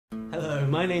Hello,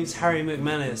 my name's Harry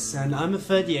McManus and I'm a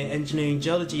third year engineering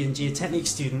geology and geotechnics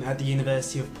student at the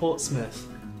University of Portsmouth.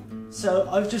 So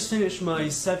I've just finished my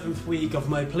 7th week of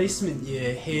my placement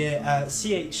year here at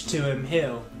CH2M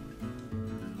Hill.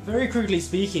 Very crudely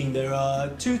speaking, there are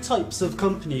two types of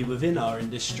company within our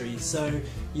industry. So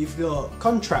you've got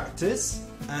contractors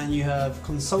and you have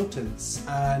consultants,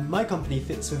 and my company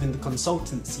fits within the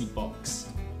consultancy box.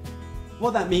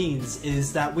 What that means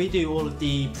is that we do all of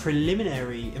the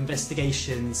preliminary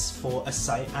investigations for a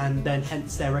site and then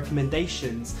hence their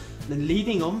recommendations. Then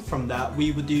leading on from that,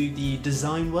 we would do the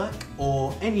design work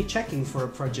or any checking for a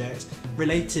project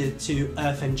related to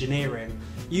earth engineering.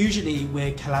 Usually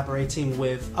we're collaborating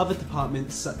with other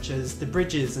departments such as the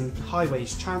bridges and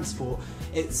highways transport.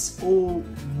 It's all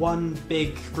one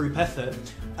big group effort,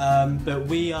 but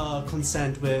we are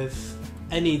concerned with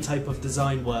any type of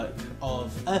design work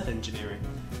of earth engineering.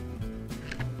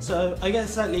 So I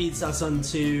guess that leads us on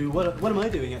to what am I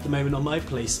doing at the moment on my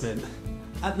placement?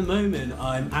 At the moment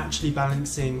I'm actually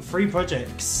balancing 3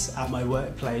 projects at my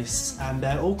workplace and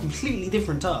they're all completely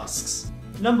different tasks.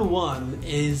 Number 1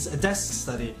 is a desk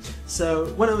study.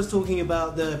 So when I was talking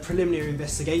about the preliminary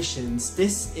investigations,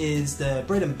 this is the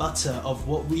bread and butter of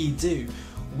what we do.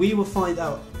 We will find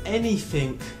out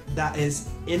anything that is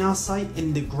in our site,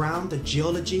 in the ground, the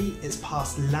geology, its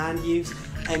past land use,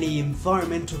 any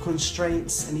environmental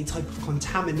constraints, any type of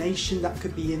contamination that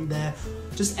could be in there,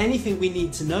 just anything we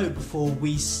need to know before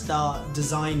we start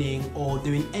designing or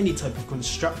doing any type of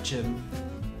construction.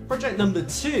 Project number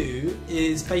 2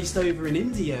 is based over in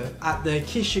India at the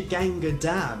CH2M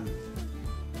Dam.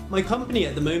 My company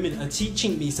at the moment are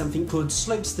teaching me something called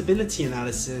slope stability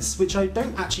analysis, which I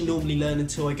don't actually normally learn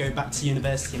until I go back to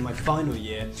university in my final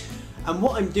year. And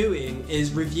what I'm doing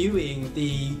is reviewing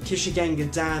the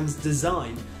CH2M Dam's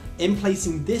design,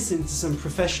 placing this into some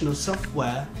professional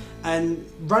software and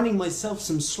running myself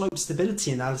some slope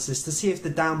stability analysis to see if the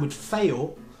dam would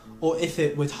fail or if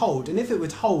it would hold. And if it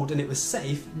would hold and it was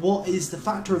safe, what is the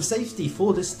factor of safety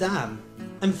for this dam?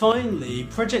 And finally,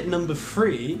 project number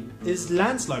 3 is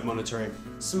landslide monitoring.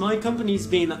 So my company's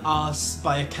been asked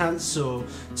by a council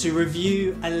to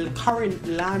review a current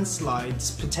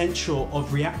landslide's potential of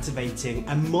reactivating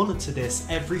and monitor this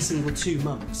every single 2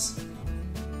 months.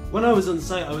 When I was on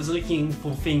site, I was looking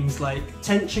for things like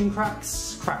tension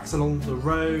cracks, cracks along the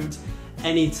road,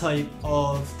 any type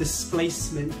of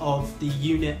displacement of the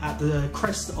unit at the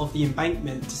crest of the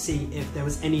embankment to see if there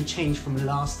was any change from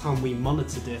last time we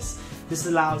monitored this. This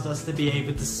allows us to be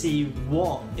able to see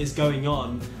what is going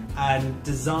on and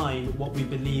design what we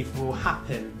believe will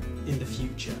happen in the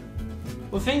future.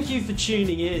 Well, thank you for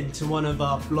tuning in to one of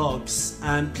our blogs,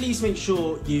 and please make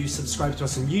sure you subscribe to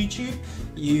us on YouTube,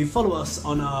 you follow us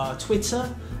on our Twitter,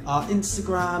 our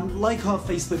Instagram, like our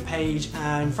Facebook page,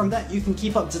 and from that you can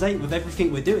keep up to date with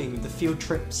everything we're doing, with the field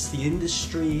trips, the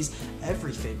industries,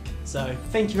 everything. So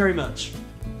thank you very much.